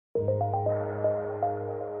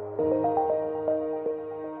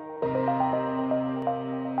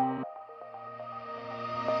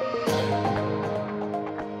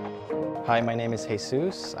Hi, my name is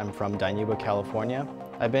Jesus. I'm from Dinuba, California.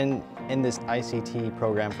 I've been in this ICT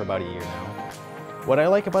program for about a year now. What I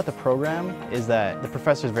like about the program is that the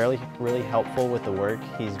professor is really helpful with the work.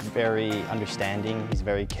 He's very understanding, he's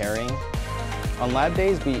very caring. On lab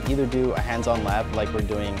days, we either do a hands-on lab like we're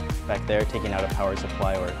doing back there, taking out a power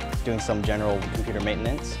supply, or doing some general computer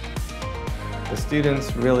maintenance. The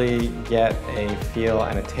students really get a feel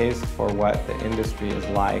and a taste for what the industry is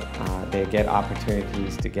like. They get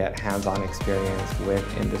opportunities to get hands-on experience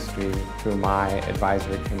with industry through my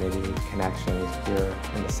advisory committee connections here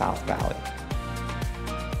in the South Valley.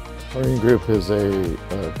 Touring Group is a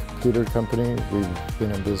computer company. We've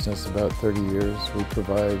been in business about 30 years. We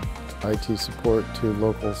provide IT support to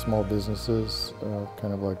local small businesses,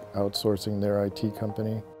 kind of like outsourcing their IT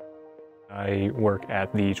company. I work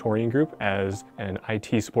at the Touring Group as an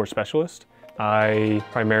IT support specialist. I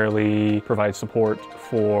primarily provide support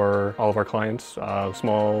for all of our clients,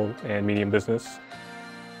 small and medium business.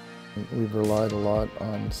 We've relied a lot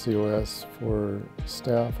on COS for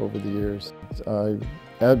staff over the years. I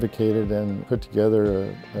advocated and put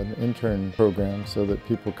together an intern program so that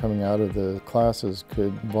people coming out of the classes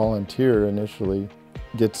could volunteer initially,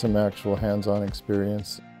 get some actual hands-on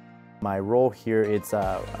experience. My role here is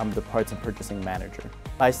I'm the parts and purchasing manager.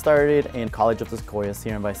 I started in College of the Sequoias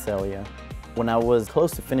here in Visalia. When I was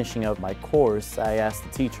close to finishing up my course, I asked the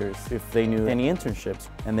teachers if they knew any internships,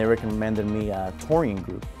 and they recommended me a touring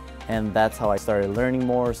group. And that's how I started learning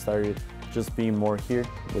more, started just being more here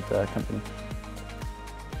with the company.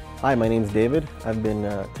 Hi, my name's David. I've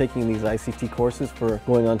been taking these ICT courses for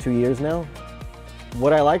going on 2 years now.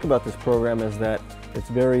 What I like about this program is that it's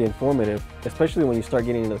very informative, especially when you start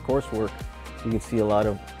getting into the coursework. You can see a lot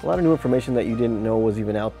of new information that you didn't know was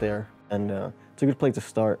even out there, and it's a good place to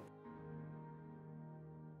start.